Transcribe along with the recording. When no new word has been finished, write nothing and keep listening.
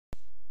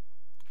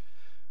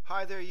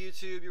Hi there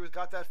YouTube, you're with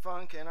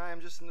Gothatfunk, and I am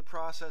just in the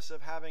process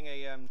of having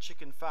a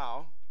chicken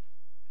phal.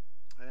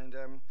 And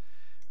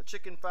a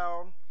chicken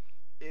phal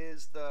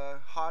is the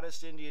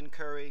hottest Indian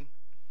curry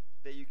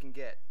that you can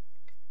get.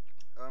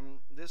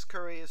 This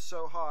curry is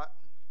so hot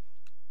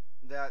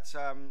that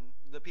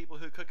the people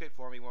who cook it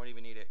for me won't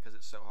even eat it because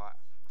it's so hot.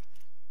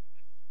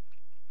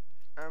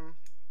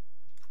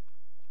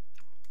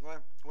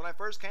 When I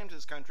first came to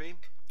this country,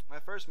 my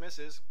first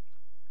missus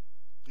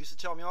used to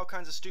tell me all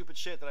kinds of stupid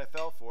shit that I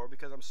fell for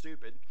because I'm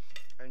stupid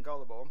and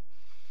gullible.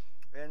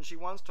 And she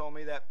once told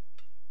me that,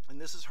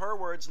 and this is her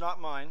words, not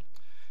mine,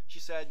 she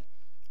said,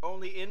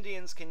 only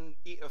Indians can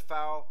eat a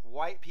phal.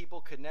 White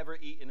people could never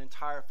eat an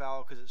entire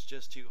phal because it's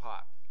just too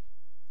hot.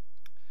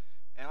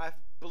 And I've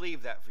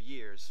believed that for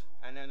years.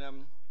 And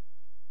then,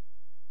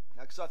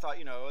 because I thought,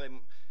 you know,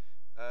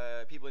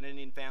 people in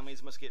Indian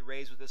families must get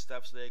raised with this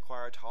stuff so they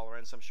acquire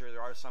tolerance. I'm sure there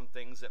are some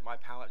things that my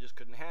palate just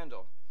couldn't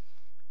handle.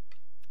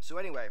 So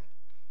anyway,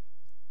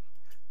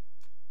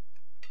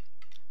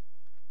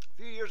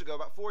 a few years ago,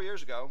 about 4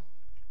 years ago,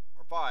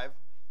 or 5,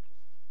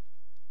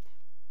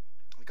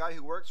 the guy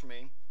who works for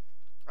me,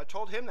 I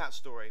told him that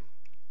story.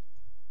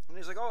 And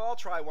he's like, oh, I'll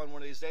try one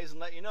of these days and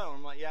let you know. And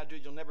I'm like, yeah,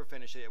 dude, you'll never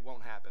finish it. It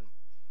won't happen.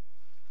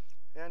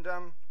 And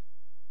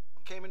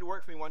came into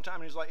work for me one time,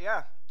 and he's like,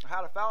 yeah, I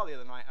had a phal the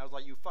other night. I was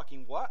like, you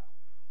fucking what?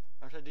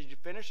 I said, did you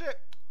finish it?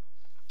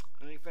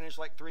 And he finished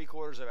like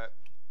 3/4 of it.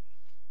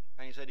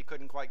 And he said he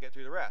couldn't quite get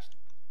through the rest.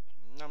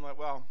 And I'm like,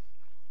 well,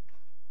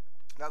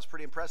 that's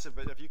pretty impressive,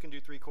 but if you can do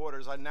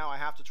 3/4, now I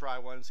have to try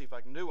one and see if I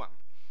can do one.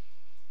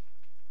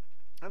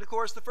 And of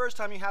course, the first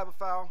time you have a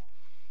phal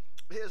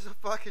is a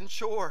fucking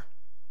chore,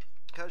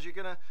 because you're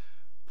gonna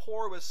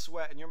pour with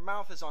sweat and your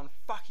mouth is on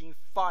fucking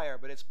fire,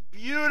 but it's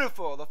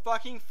beautiful. The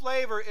fucking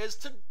flavor is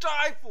to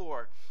die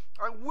for.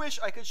 I wish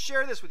I could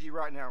share this with you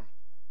right now.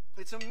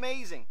 It's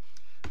amazing.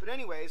 But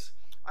anyways,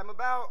 I'm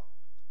about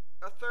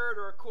 1/3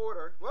 or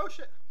 1/4, whoa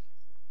shit,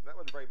 that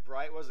wasn't very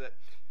bright, was it,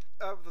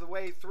 of the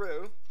way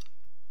through.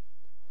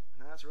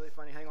 Now, that's really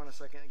funny. Hang on a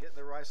second, get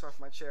the rice off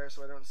my chair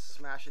so I don't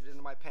smash it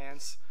into my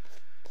pants.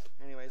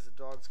 Anyways, the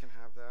dogs can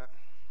have that.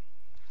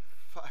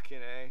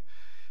 Fucking A.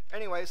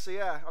 Anyway, so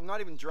yeah, I'm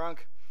not even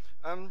drunk.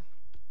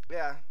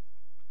 Yeah.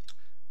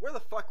 Where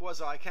the fuck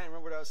was I? I can't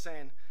remember what I was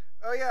saying.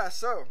 Oh yeah,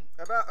 so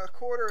about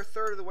 1/4 or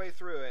 1/3 of the way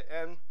through it,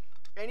 and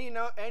any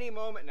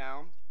moment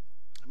now,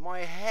 my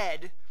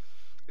head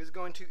is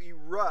going to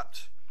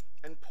erupt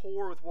and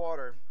pour with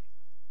water,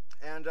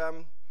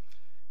 and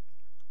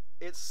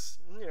it's,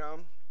 you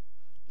know,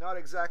 not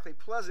exactly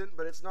pleasant,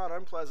 but it's not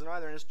unpleasant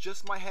either, and it's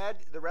just my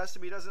head. The rest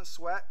of me doesn't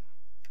sweat,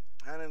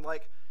 and in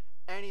like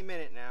any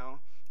minute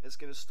now it's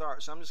gonna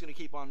start. So I'm just gonna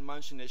keep on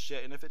munching this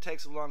shit, and if it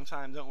takes a long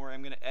time, don't worry,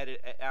 I'm gonna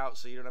edit it out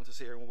so you don't have to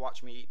sit here and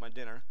watch me eat my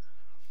dinner.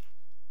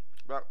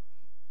 But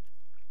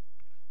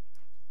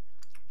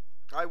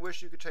I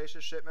wish you could taste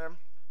this shit, man.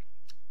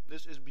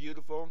 This is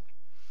beautiful.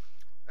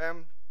 As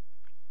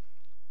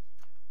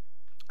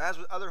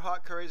with other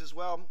hot curries as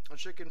well, a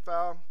chicken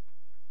phal,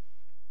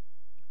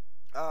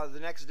 the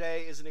next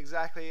day isn't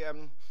exactly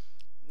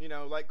you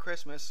know, like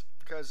Christmas,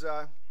 because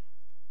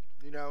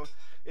you know,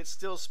 it's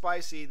still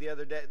spicy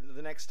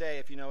the next day,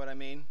 if you know what I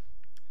mean.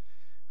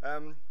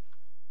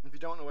 If you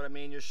don't know what I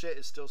mean, your shit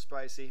is still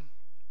spicy,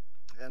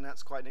 and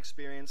that's quite an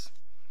experience.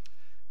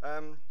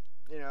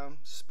 You know,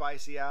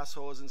 spicy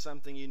asshole isn't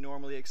something you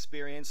normally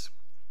experience.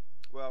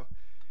 Well,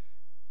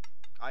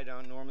 I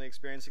don't normally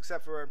experience,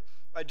 except for,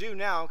 I do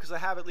now, because I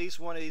have at least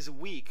one of these a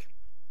week.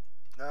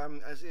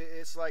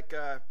 It's like,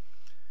 I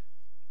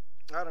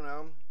don't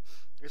know,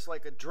 it's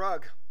like a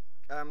drug.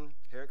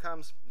 Here it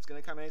comes. It's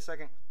gonna come any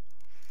second.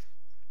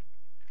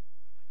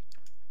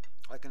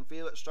 I can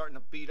feel it starting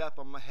to beat up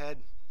on my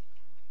head.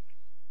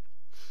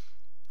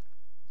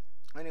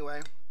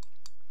 Anyway,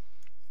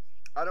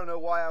 I don't know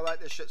why I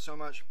like this shit so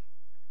much,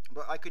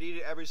 but I could eat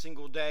it every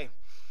single day.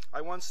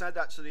 I once said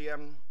that to the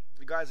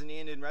guys in the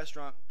Indian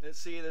restaurant. Let's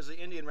see, there's an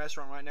Indian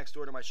restaurant right next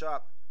door to my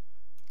shop.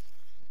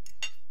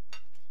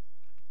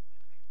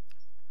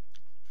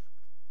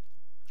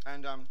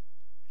 And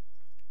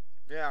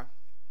yeah,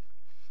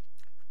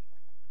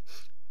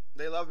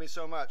 they love me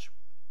so much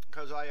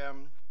because I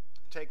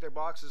take their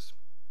boxes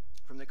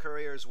from the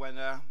couriers when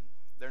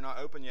they're not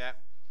open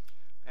yet,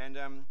 and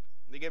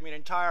they give me an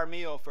entire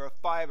meal for a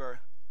 $5.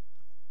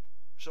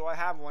 So I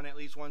have one at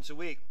least once a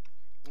week.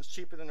 It's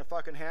cheaper than a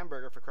fucking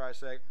hamburger, for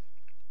Christ's sake.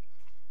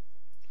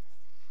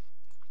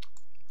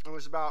 It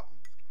was about,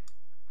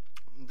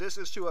 this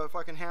is to a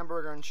fucking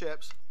hamburger and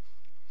chips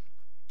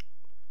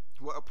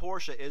what a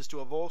Porsche is to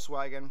a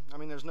Volkswagen. I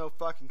mean, there's no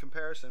fucking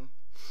comparison.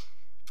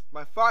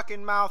 My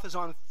fucking mouth is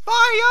on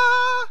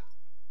fire!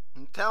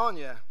 I'm telling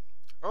you.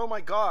 Oh my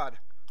god.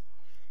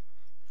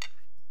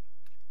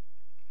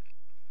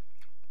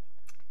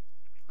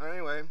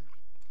 Anyway,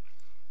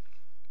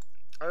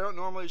 I don't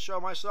normally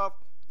show myself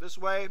this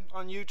way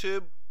on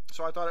YouTube,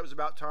 so I thought it was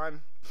about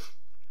time.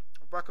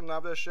 I fucking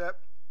love this shit.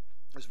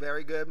 It's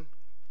very good.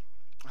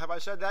 Have I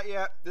said that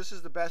yet? This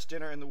is the best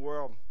dinner in the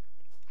world.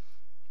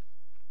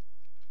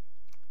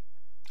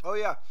 Oh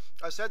yeah,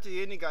 I said to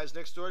the Indian guys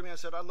next door to me, I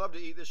said I'd love to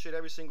eat this shit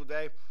every single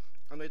day,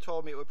 and they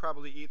told me it would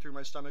probably eat through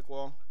my stomach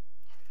wall.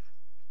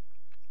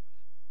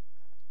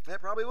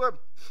 It probably would.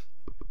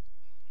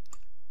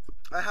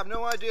 I have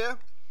no idea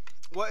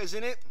what is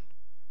in it,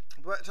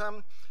 but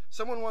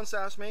someone once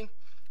asked me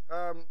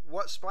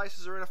what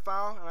spices are in a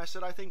phal, and I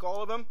said I think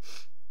all of them,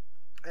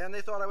 and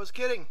they thought I was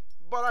kidding,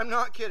 but I'm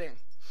not kidding.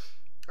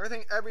 I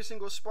think every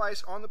single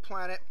spice on the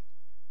planet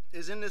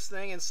is in this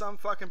thing in some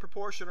fucking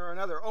proportion or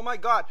another. Oh my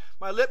God,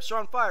 my lips are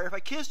on fire. If I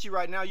kissed you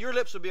right now, your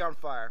lips would be on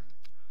fire.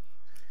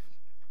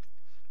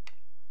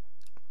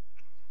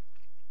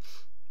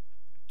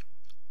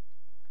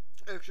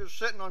 It's just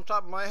sitting on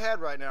top of my head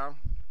right now,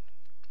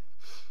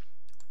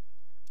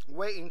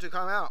 waiting to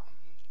come out.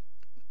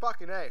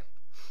 Fucking A.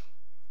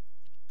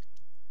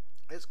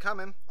 It's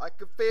coming. I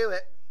could feel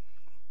it.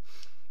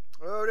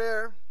 Oh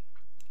dear.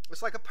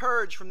 It's like a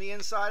purge from the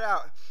inside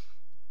out.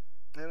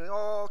 And it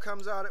all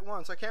comes out at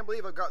once. I can't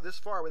believe I got this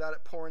far without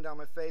it pouring down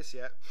my face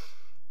yet.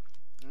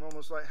 I'm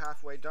almost like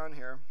halfway done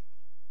here.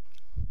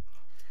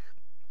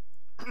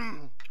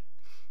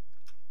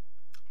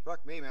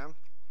 Fuck me, man.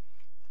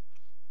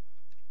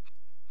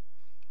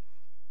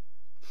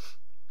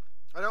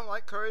 I don't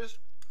like curries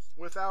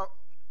without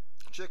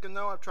chicken,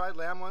 though. I've tried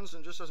lamb ones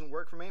and it just doesn't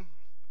work for me.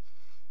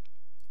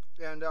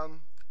 And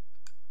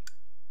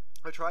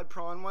I tried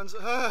prawn ones.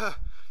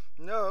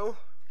 No.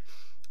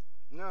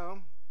 No.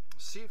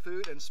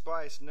 Seafood and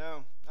spice.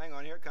 No. Hang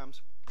on, here it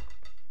comes.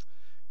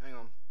 Hang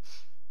on.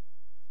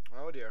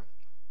 Oh dear.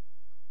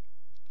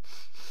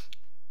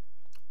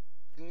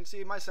 Can you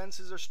see my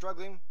senses are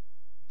struggling?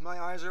 My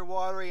eyes are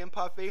watery and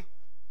puffy.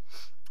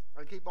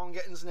 I keep on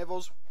getting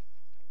snivels.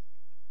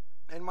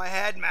 And my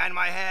head, man,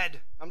 my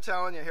head. I'm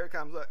telling you, here it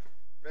comes. Look.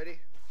 Ready?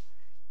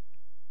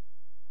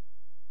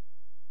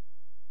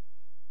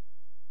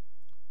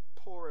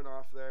 Pouring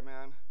off there,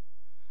 man.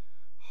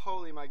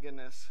 Holy my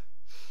goodness.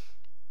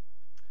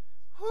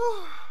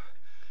 Whew.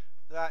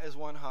 That is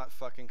one hot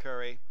fucking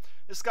curry.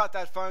 It's got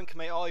that funk.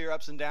 May all your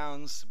ups and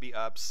downs be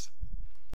ups.